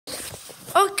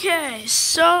Okay,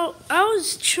 so I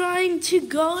was trying to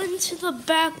go into the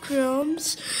back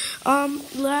rooms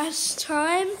last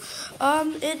time.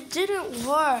 It didn't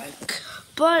work,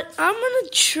 but I'm gonna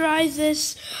try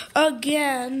this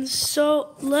again. So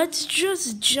let's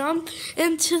just jump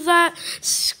into that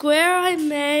square I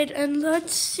made and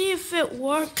let's see if it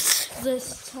works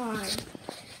this time.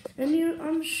 And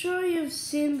I'm sure you've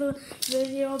seen the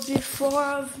video before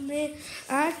of me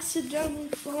accidentally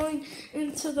falling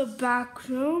into the back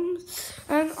room.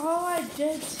 And all I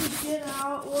did to get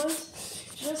out was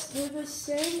just do the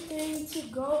same thing to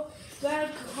go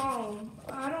back home.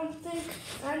 I don't think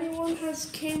anyone has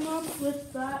came up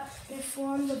with that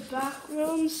before in the back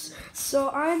rooms.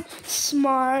 So I'm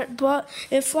smart, but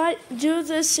if I do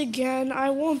this again,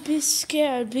 I won't be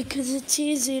scared because it's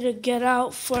easy to get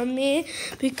out for me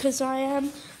because I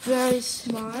am very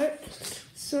smart.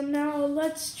 So now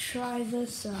let's try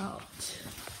this out.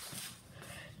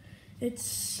 It's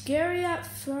scary at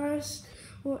first.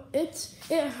 Well, it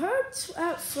hurts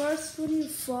at first when you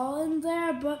fall in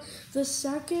there, but the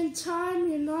second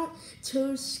time you're not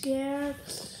too scared.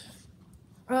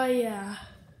 Oh yeah.